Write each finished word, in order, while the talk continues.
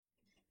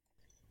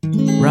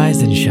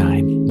Rise and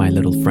shine, my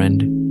little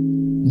friend.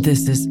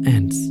 This is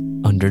ants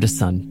under the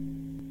sun.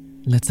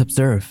 Let's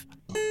observe.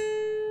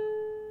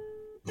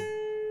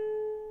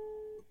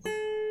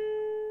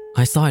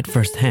 I saw it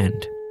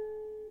firsthand.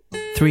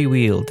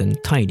 3-wheeled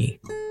and tiny,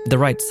 the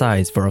right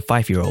size for a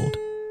 5-year-old.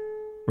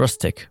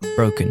 Rustic,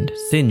 broken,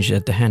 singed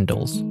at the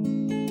handles,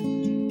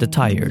 the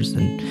tires,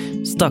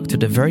 and stuck to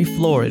the very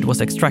floor it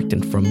was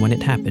extracted from when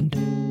it happened.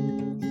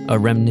 A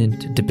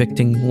remnant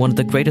depicting one of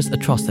the greatest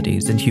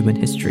atrocities in human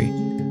history.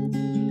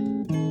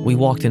 We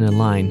walked in a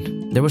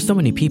line. There were so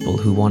many people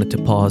who wanted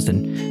to pause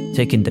and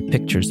take in the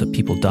pictures of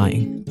people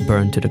dying,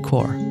 burned to the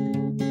core.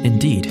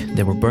 Indeed,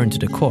 they were burned to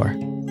the core.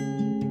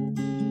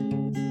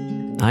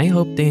 I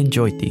hope they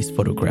enjoyed these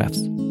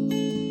photographs.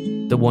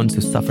 The ones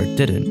who suffered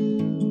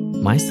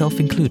didn't, myself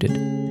included.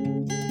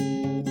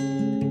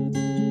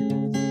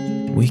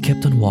 We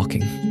kept on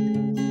walking.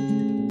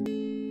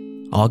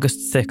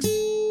 August 6,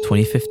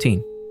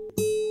 2015.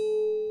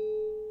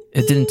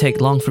 It didn't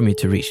take long for me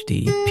to reach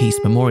the Peace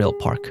Memorial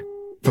Park.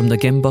 From the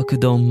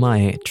Genbaku-dome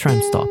Mae tram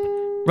stop,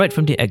 right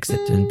from the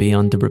exit and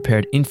beyond the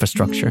repaired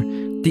infrastructure,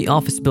 the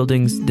office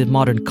buildings, the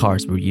modern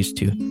cars we're used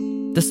to,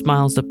 the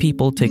smiles of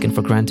people taken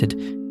for granted,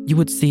 you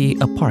would see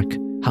a park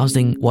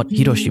housing what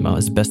Hiroshima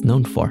is best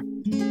known for.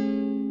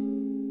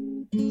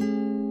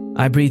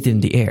 I breathed in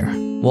the air,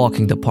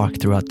 walking the park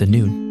throughout the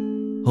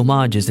noon.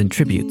 Homages and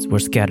tributes were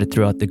scattered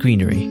throughout the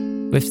greenery,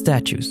 with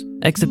statues,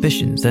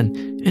 exhibitions, and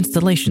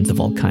installations of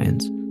all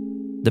kinds.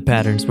 The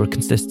patterns were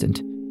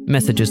consistent,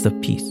 messages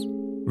of peace,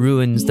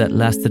 ruins that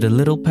lasted a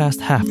little past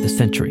half the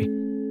century,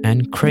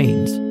 and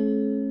cranes.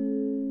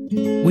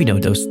 We know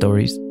those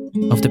stories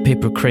of the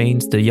paper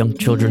cranes the young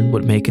children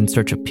would make in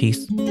search of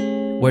peace,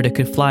 where they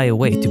could fly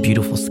away to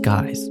beautiful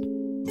skies.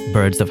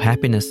 Birds of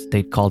happiness,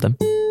 they'd call them.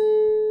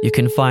 You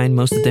can find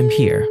most of them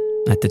here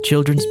at the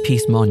Children's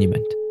Peace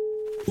Monument.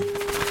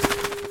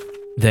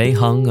 They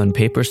hung on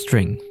paper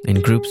string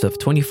in groups of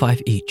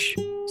 25 each,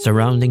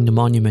 surrounding the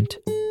monument,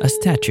 a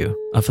statue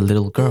of a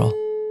little girl.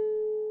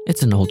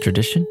 It's an old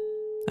tradition,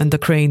 and the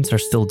cranes are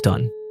still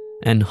done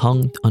and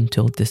hung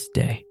until this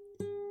day.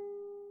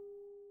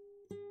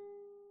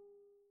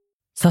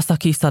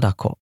 Sasaki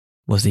Sadako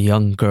was a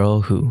young girl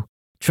who,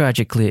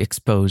 tragically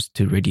exposed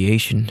to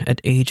radiation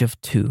at age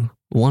of 2,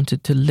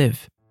 wanted to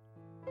live.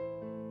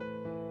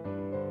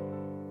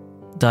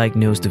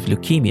 Diagnosed with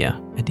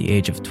leukemia at the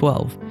age of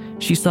 12,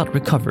 she sought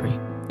recovery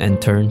and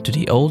turned to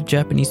the old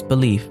Japanese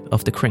belief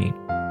of the crane.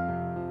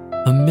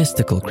 A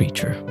mystical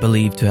creature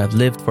believed to have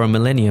lived for a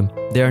millennium,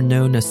 they are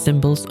known as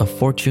symbols of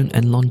fortune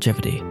and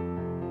longevity.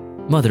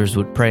 Mothers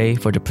would pray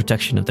for the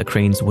protection of the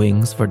crane's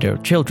wings for their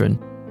children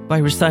by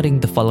reciting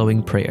the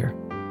following prayer.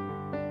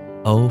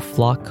 O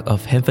flock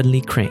of heavenly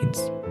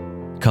cranes,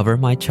 cover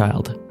my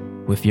child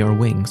with your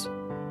wings.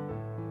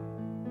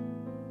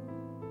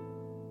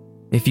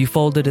 If you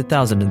folded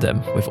 1,000 of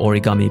them with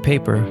origami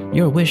paper,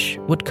 your wish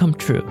would come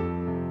true.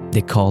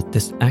 They called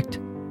this act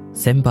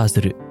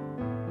senbazuru.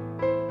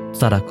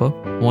 Sadako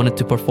wanted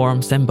to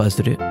perform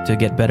senbazuru to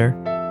get better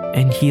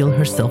and heal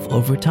herself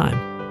over time.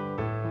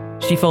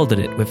 She folded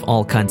it with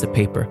all kinds of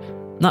paper,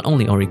 not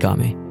only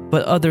origami,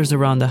 but others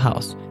around the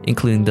house,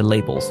 including the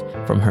labels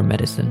from her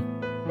medicine.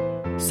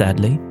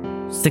 Sadly,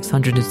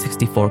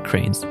 664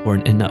 cranes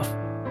weren't enough.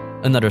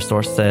 Another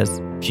source says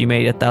she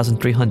made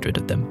 1,300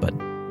 of them, but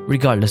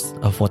regardless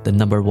of what the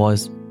number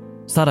was,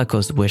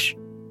 Sadako's wish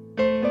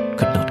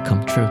could not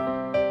come true.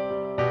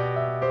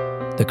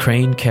 The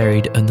crane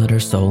carried another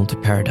soul to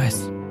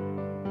paradise.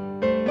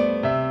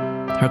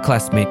 Her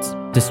classmates,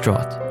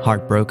 distraught,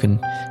 heartbroken,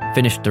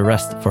 finished the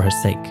rest for her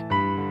sake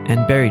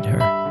and buried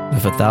her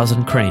with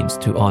 1,000 cranes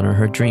to honor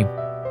her dream.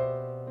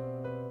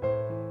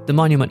 The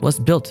monument was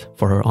built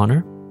for her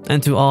honor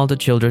and to all the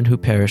children who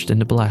perished in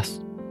the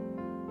blast.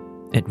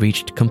 It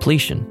reached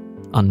completion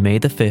on May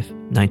the 5th,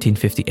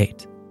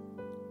 1958.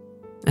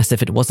 As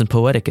if it wasn't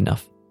poetic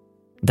enough,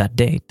 that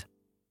date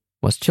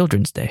was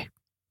Children's Day.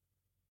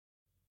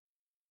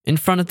 In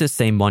front of this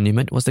same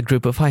monument was a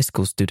group of high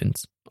school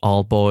students,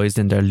 all boys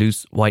in their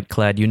loose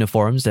white-clad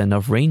uniforms and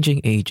of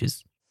ranging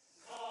ages.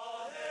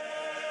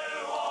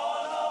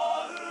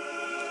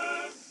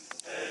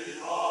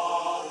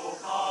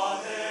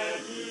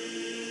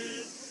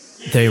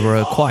 They were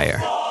a choir,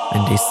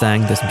 and they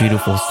sang this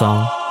beautiful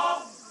song.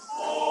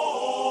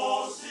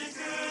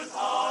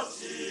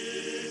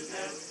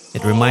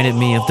 It reminded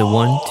me of the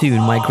one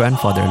tune my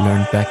grandfather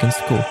learned back in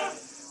school.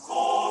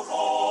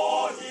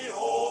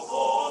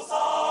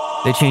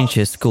 They changed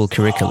his school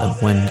curriculum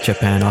when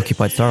Japan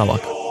occupied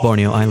Sarawak,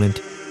 Borneo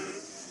Island.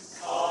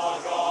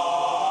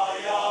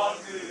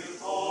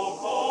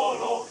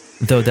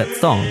 Though that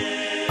song,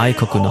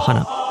 Aikoku no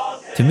Hana,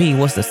 to me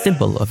was the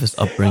symbol of his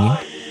upbringing,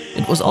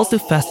 it was also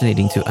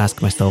fascinating to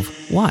ask myself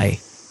why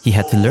he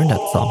had to learn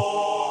that song.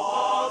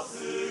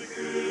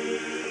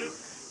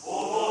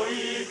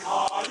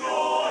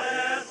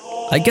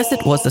 I guess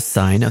it was a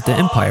sign of the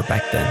empire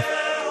back then.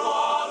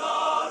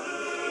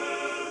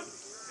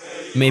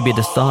 Maybe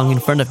the song in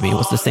front of me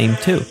was the same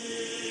too.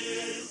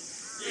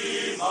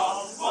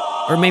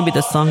 Or maybe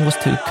the song was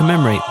to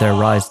commemorate their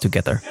rise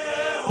together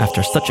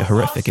after such a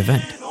horrific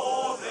event.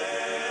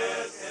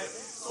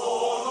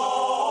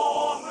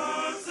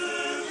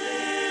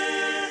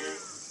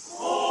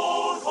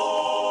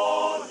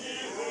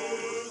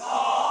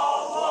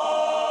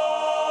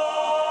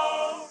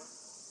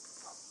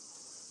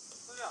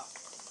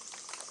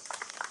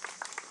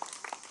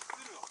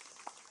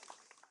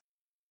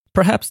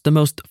 Perhaps the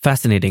most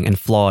fascinating and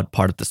flawed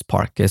part of this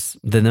park is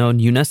the known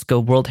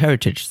UNESCO World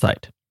Heritage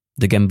Site,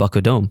 the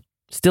Genbaku Dome,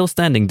 still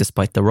standing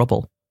despite the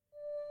rubble.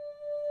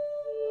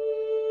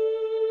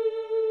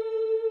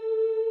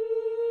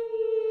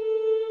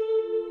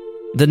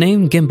 The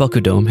name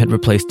Genbaku Dome had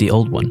replaced the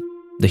old one,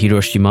 the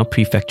Hiroshima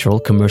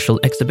Prefectural Commercial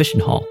Exhibition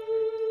Hall,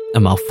 a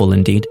mouthful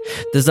indeed,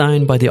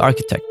 designed by the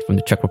architect from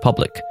the Czech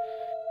Republic,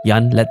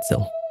 Jan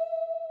Letzel.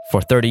 For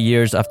 30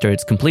 years after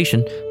its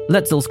completion,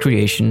 Letzel's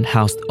creation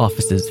housed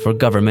offices for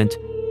government,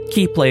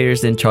 key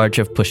players in charge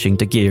of pushing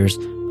the gears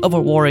of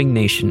a warring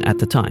nation at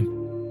the time.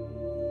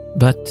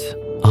 But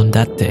on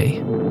that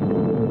day,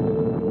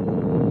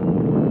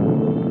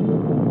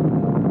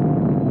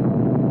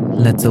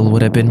 Letzel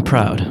would have been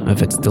proud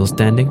of it still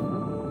standing.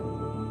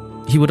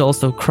 He would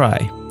also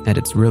cry at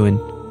its ruin.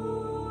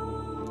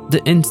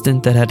 The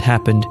instant that had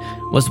happened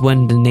was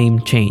when the name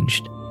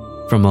changed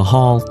from a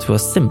hall to a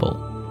symbol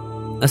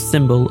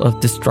of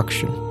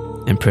destruction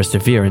and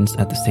perseverance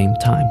at the same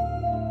time.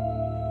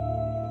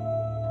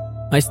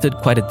 I stood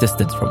quite a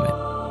distance from it.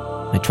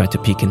 I tried to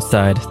peek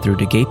inside through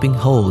the gaping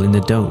hole in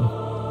the dome,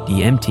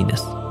 the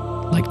emptiness,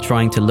 like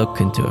trying to look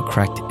into a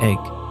cracked egg.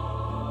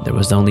 There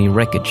was only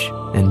wreckage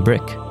and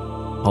brick,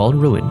 all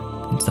ruin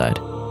inside.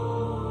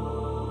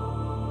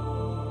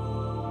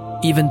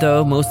 Even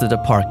though most of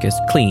the park is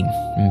clean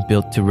and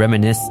built to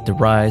reminisce the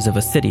rise of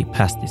a city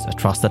past this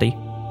atrocity,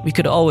 we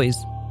could always,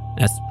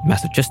 as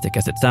masochistic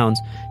as it sounds,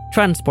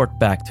 transport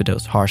back to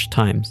those harsh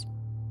times.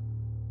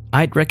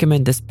 I'd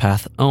recommend this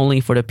path only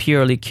for the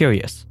purely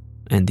curious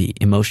and the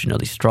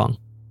emotionally strong.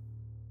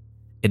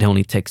 It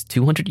only takes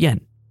 200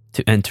 yen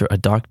to enter a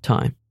dark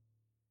time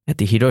at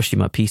the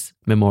Hiroshima Peace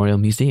Memorial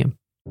Museum.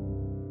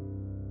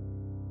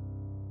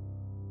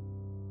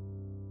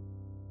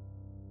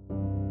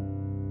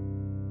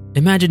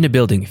 Imagine a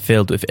building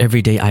filled with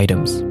everyday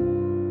items.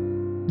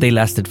 They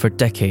lasted for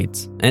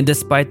decades, and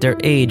despite their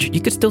age, you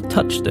could still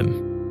touch them.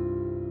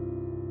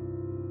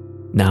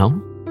 Now,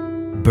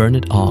 burn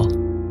it all,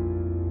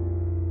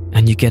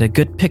 and you get a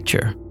good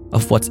picture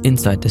of what's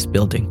inside this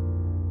building.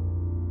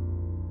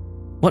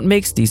 What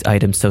makes these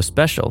items so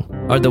special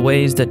are the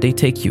ways that they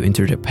take you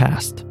into the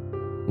past,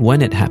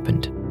 when it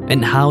happened,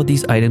 and how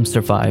these items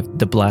survived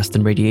the blast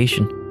and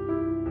radiation.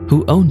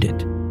 Who owned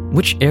it?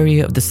 Which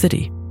area of the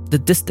city? The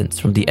distance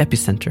from the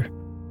epicenter?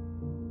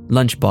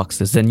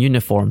 Lunchboxes and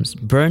uniforms,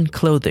 burned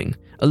clothing,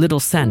 a little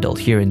sandal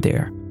here and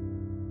there.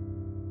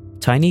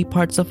 Tiny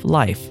parts of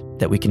life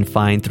that we can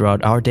find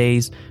throughout our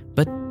days,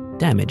 but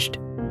damaged.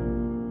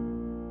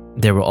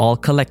 They were all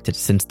collected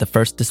since the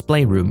first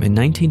display room in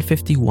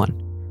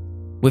 1951,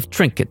 with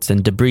trinkets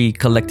and debris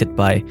collected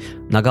by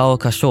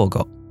Nagaoka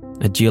Shogo,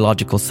 a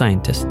geological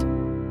scientist.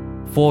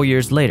 4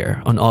 years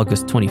later, on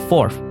August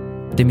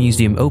 24th, the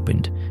museum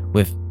opened,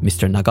 with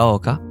Mr.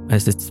 Nagaoka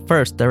as its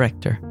first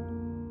director.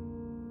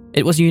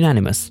 It was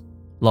unanimous.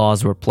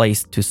 Laws were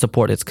placed to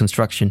support its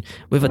construction,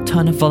 with a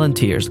ton of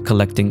volunteers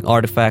collecting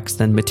artifacts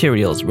and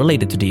materials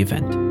related to the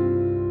event.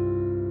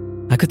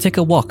 I could take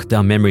a walk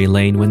down memory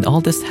lane when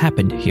all this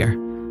happened here,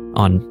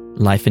 on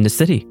life in the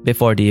city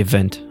before the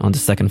event on the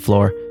second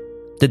floor,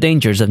 the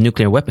dangers of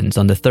nuclear weapons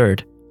on the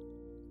third.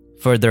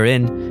 Further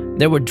in,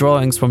 there were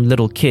drawings from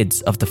little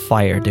kids of the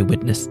fire they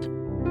witnessed,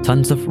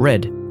 tons of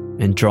red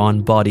and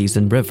drawn bodies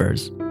in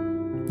rivers.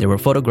 There were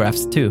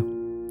photographs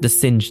too, the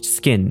singed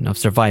skin of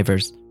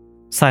survivors,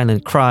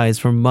 silent cries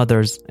from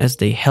mothers as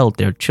they held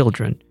their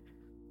children.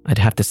 I'd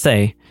have to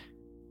say,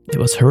 it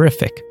was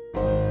horrific.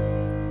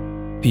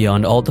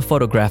 Beyond all the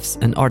photographs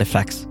and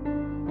artifacts,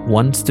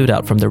 one stood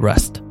out from the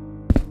rest.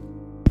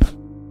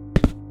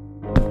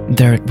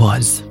 There it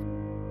was.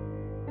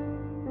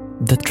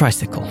 The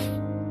tricycle.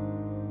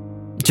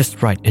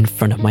 Just right in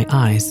front of my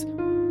eyes.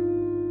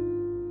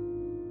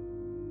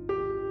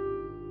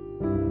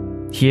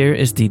 Here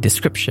is the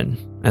description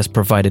as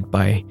provided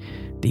by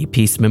the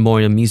Peace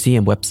Memorial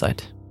Museum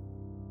website.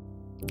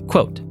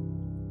 Quote,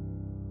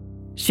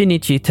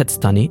 Shinichi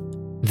Tetsutani,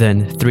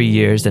 then 3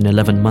 years and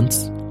 11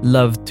 months,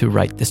 loved to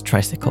ride this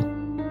tricycle.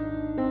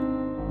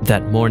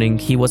 That morning,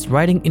 he was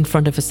riding in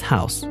front of his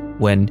house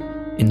when,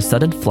 in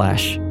sudden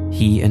flash,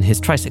 he and his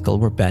tricycle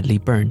were badly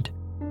burned.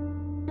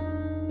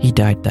 He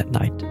died that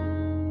night.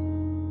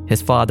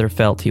 His father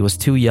felt he was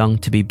too young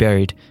to be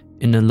buried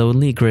in a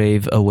lonely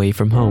grave away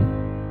from home,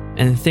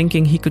 and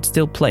thinking he could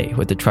still play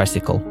with the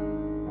tricycle,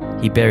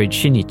 he buried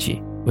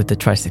Shinichi with the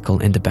tricycle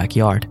in the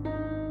backyard.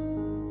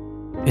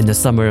 In the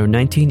summer of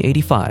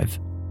 1985,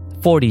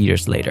 40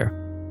 years later,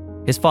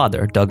 his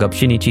father dug up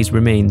Shinichi's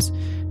remains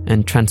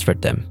and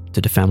transferred them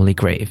to the family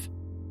grave.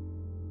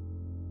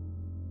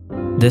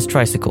 This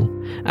tricycle,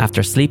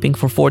 after sleeping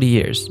for 40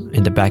 years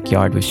in the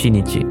backyard with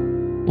Shinichi,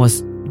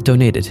 was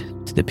donated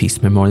to the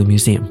Peace Memorial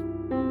Museum.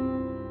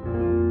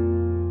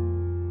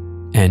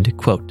 End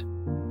quote.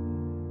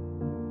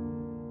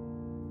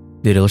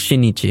 Little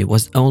Shinichi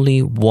was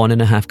only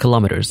 1.5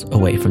 kilometers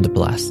away from the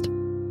blast.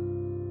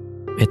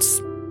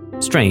 It's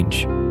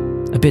strange,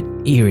 a bit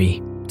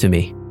eerie to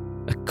me,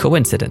 a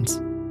coincidence.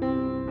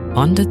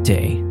 On the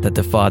day that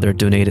the father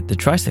donated the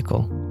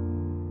tricycle,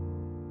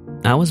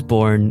 I was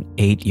born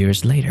 8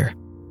 years later.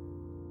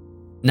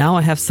 Now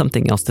I have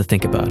something else to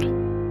think about,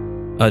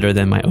 other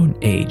than my own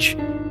age.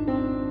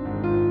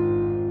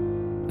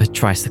 A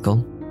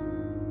tricycle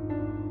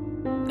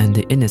and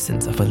the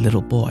innocence of a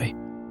little boy.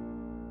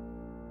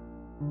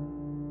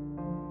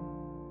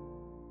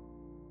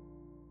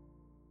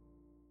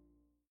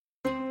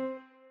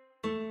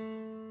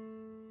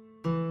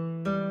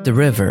 The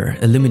river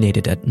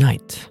illuminated at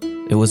night.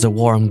 It was a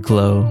warm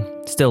glow,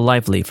 still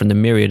lively from the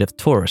myriad of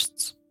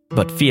tourists,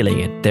 but feeling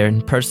it there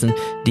in person,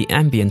 the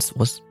ambience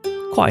was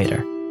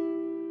quieter.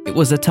 It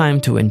was a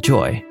time to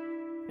enjoy,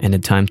 and a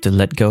time to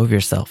let go of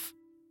yourself.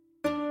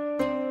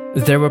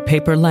 There were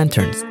paper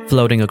lanterns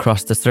floating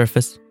across the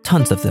surface,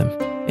 tons of them,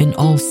 in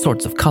all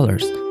sorts of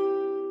colors.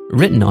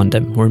 Written on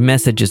them were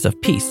messages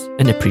of peace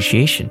and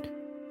appreciation.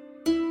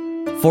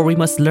 For we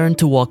must learn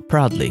to walk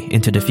proudly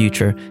into the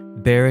future,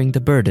 bearing the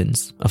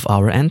burdens of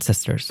our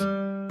ancestors.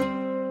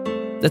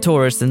 The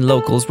tourists and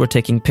locals were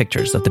taking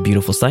pictures of the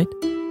beautiful sight.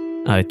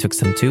 I took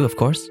some too, of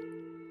course.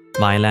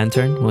 My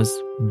lantern was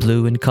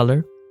blue in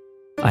color.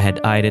 I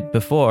had eyed it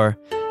before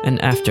and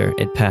after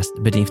it passed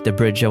beneath the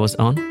bridge I was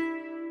on.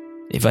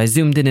 If I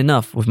zoomed in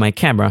enough with my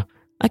camera,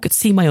 I could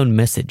see my own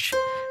message,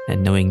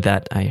 and knowing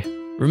that, I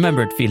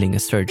remembered feeling a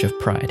surge of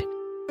pride.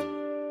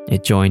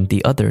 It joined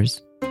the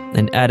others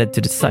and added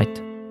to the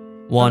sight,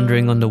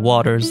 wandering on the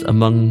waters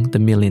among the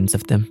millions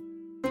of them.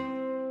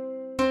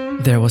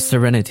 There was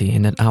serenity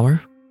in that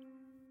hour.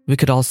 We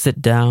could all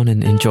sit down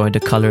and enjoy the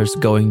colors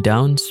going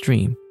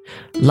downstream,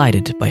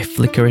 lighted by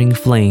flickering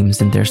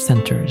flames in their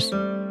centers.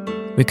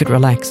 We could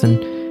relax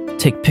and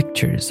take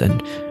pictures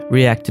and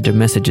react to the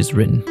messages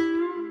written.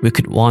 We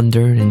could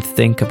wander and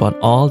think about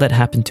all that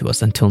happened to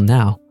us until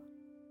now.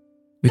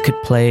 We could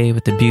play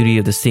with the beauty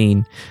of the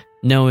scene,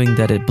 knowing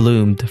that it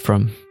bloomed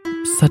from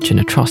such an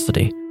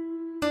atrocity.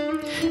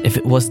 If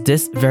it was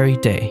this very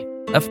day,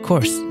 of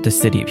course the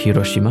city of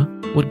Hiroshima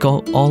would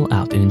go all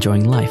out in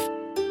enjoying life.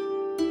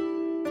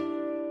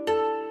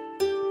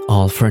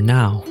 All for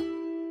now,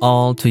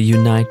 all to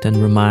unite and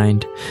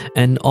remind,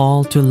 and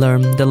all to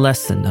learn the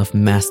lesson of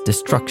mass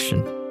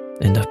destruction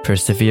and of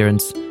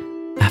perseverance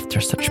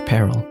after such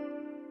peril.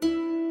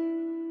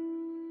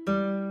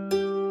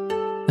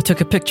 I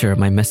took a picture of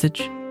my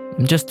message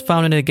and just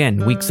found it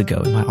again weeks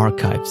ago in my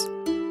archives.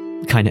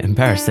 Kinda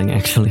embarrassing,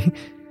 actually.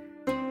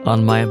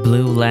 On my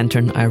blue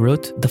lantern, I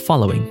wrote the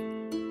following.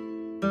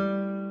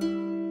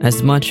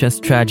 As much as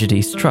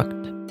tragedy struck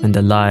and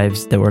the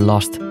lives that were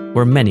lost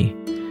were many,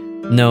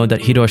 know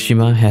that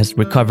Hiroshima has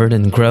recovered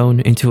and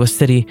grown into a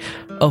city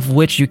of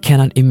which you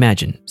cannot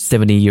imagine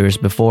 70 years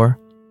before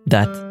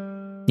that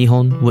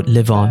Nihon would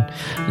live on,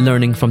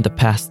 learning from the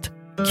past,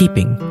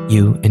 keeping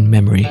you in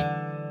memory.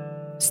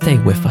 Stay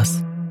with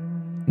us.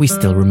 We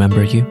still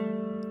remember you.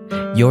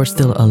 You're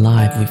still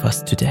alive with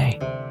us today.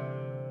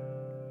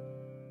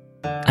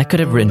 I could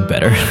have written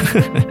better.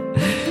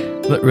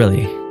 But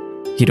really,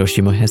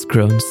 Hiroshima has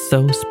grown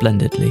so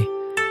splendidly.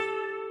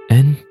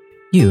 And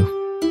you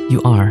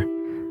are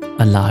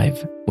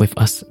alive with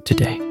us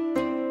today.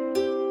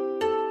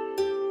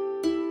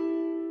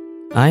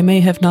 I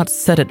may have not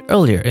said it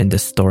earlier in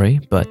this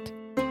story, but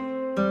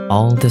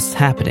all this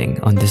happening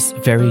on this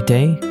very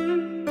day,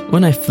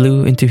 when I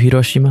flew into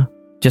Hiroshima,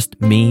 just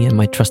me and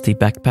my trusty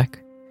backpack.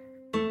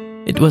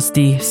 It was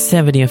the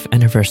 70th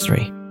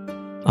anniversary,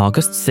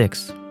 August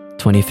 6,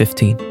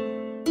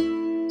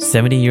 2015.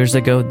 70 years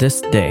ago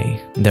this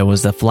day, there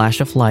was a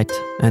flash of light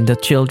and the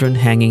children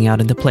hanging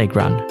out in the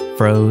playground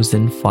froze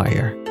in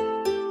fire.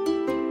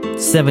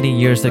 70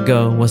 years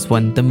ago was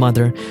when the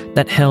mother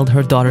that held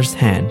her daughter's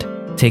hand,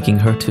 taking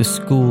her to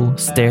school,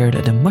 stared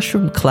at a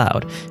mushroom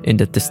cloud in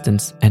the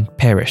distance and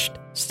perished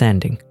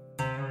standing.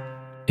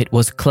 It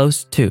was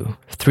close to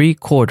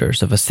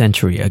 3/4 of a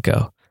century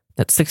ago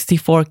that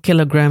 64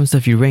 kilograms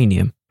of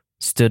uranium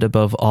stood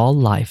above all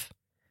life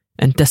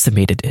and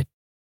decimated it.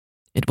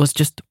 It was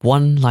just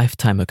one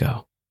lifetime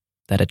ago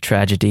that a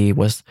tragedy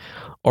was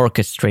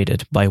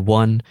orchestrated by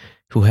one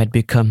who had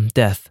become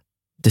death,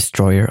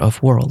 destroyer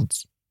of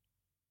worlds.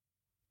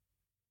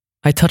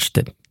 I touched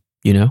it,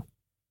 you know?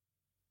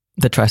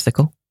 The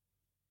tricycle.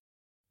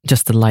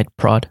 Just a light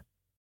prod.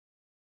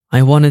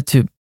 I wanted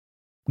to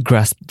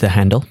grasp the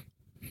handle,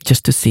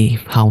 just to see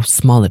how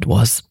small it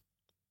was,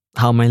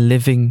 how my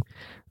living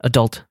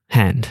adult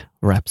hand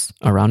wraps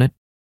around it.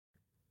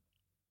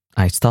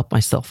 I stopped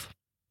myself.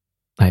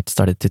 I had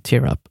started to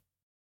tear up.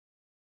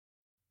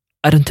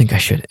 I don't think I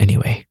should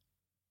anyway.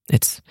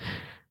 It's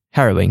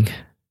harrowing.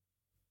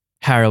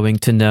 Harrowing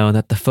to know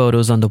that the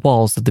photos on the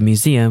walls of the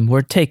museum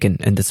were taken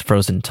in this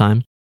frozen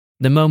time,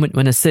 the moment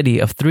when a city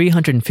of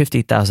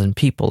 350,000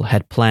 people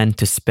had planned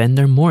to spend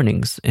their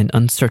mornings in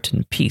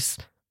uncertain peace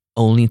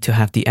only to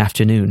have the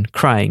afternoon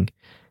crying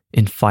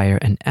in fire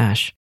and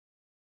ash.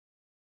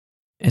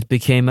 It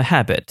became a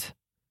habit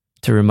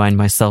to remind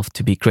myself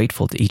to be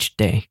grateful to each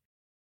day.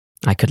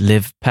 I could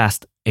live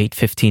past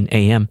 8:15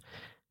 a.m.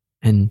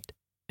 and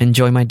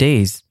enjoy my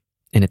days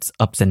in its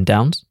ups and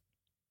downs.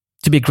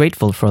 To be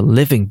grateful for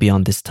living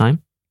beyond this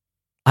time.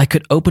 I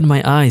could open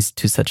my eyes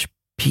to such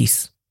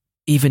peace,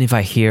 even if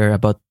I hear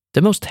about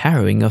the most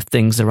harrowing of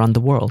things around the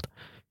world.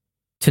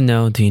 To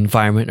know the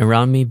environment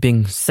around me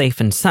being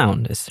safe and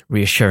sound is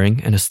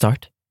reassuring and a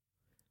start.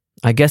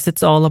 I guess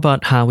it's all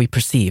about how we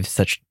perceive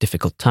such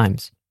difficult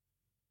times.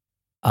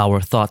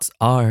 Our thoughts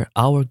are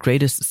our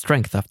greatest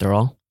strength after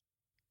all.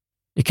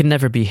 It can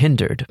never be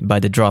hindered by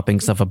the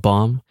droppings of a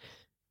bomb,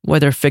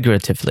 whether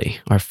figuratively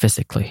or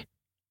physically.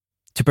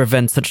 To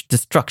prevent such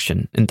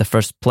destruction in the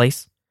first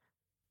place,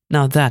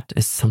 now that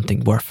is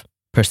something worth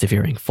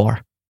persevering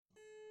for.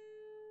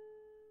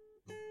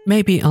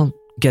 Maybe I'll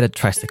get a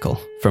tricycle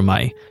for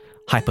my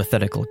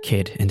hypothetical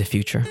kid in the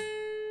future.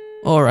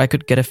 Or I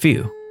could get a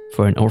few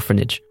for an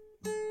orphanage.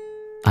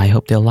 I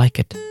hope they'll like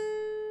it.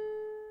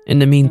 In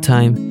the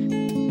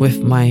meantime,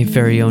 with my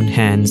very own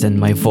hands and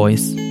my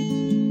voice,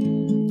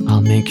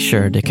 I'll make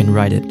sure they can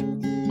ride it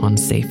on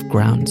safe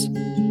grounds.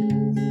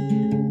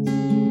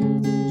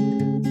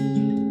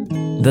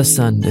 The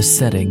sun is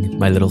setting,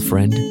 my little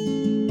friend.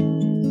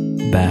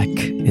 Back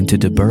into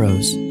the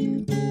burrows.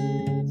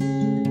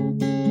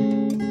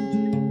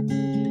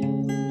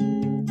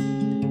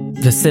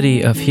 The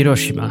city of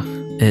Hiroshima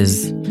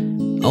is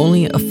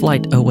only a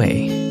flight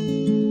away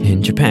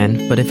in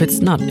Japan, but if it's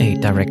not a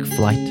direct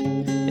flight,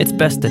 it's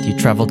best that you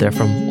travel there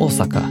from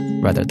Osaka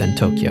rather than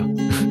Tokyo.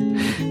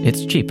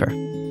 It's cheaper.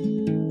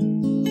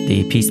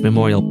 The Peace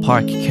Memorial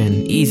Park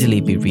can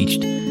easily be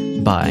reached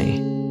by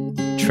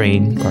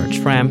train or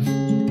tram,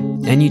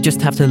 and you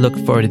just have to look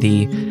for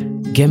the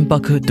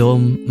Genbaku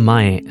Dome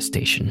Mae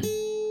Station.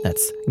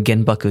 That's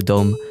Genbaku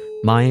Dome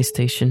Mae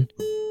Station.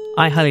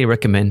 I highly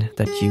recommend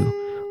that you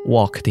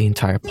walk the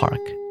entire park.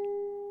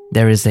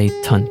 There is a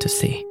ton to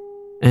see,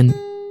 and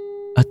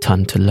a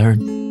ton to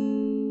learn.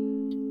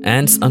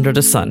 Ants Under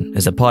the Sun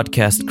is a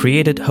podcast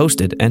created,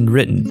 hosted, and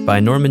written by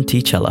Norman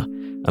T. Chella,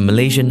 a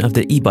Malaysian of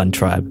the Iban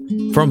tribe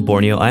from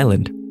Borneo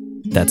Island.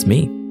 That's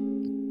me.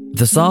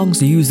 The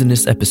songs used in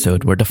this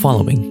episode were the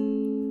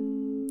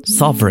following: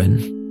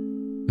 Sovereign,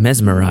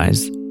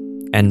 Mesmerize,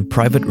 and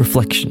Private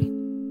Reflection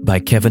by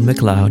Kevin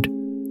MacLeod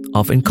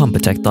of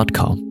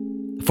Incompetech.com.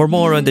 For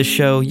more on this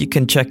show, you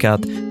can check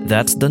out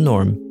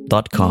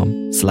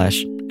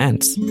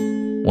that'sthenorm.com/ants.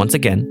 Once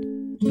again,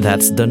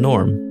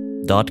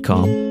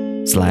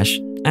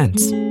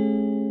 that'sthenorm.com/ants.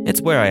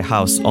 It's where I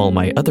house all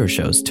my other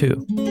shows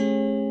too.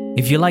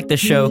 If you like the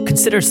show,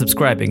 consider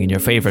subscribing in your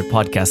favorite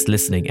podcast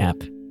listening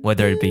app,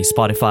 whether it be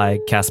Spotify,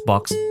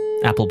 Castbox,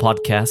 Apple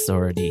Podcasts,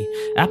 or the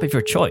app of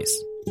your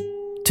choice.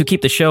 To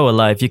keep the show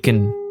alive, you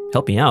can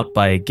help me out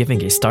by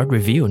giving a star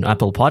review on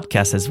Apple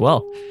Podcasts as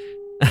well.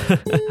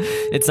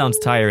 It sounds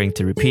tiring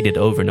to repeat it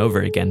over and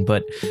over again,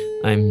 but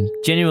I'm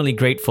genuinely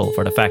grateful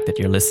for the fact that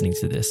you're listening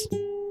to this.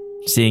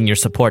 Seeing your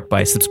support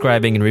by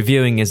subscribing and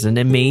reviewing is an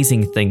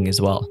amazing thing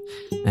as well,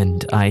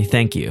 and I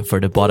thank you for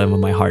the bottom of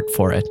my heart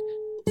for it.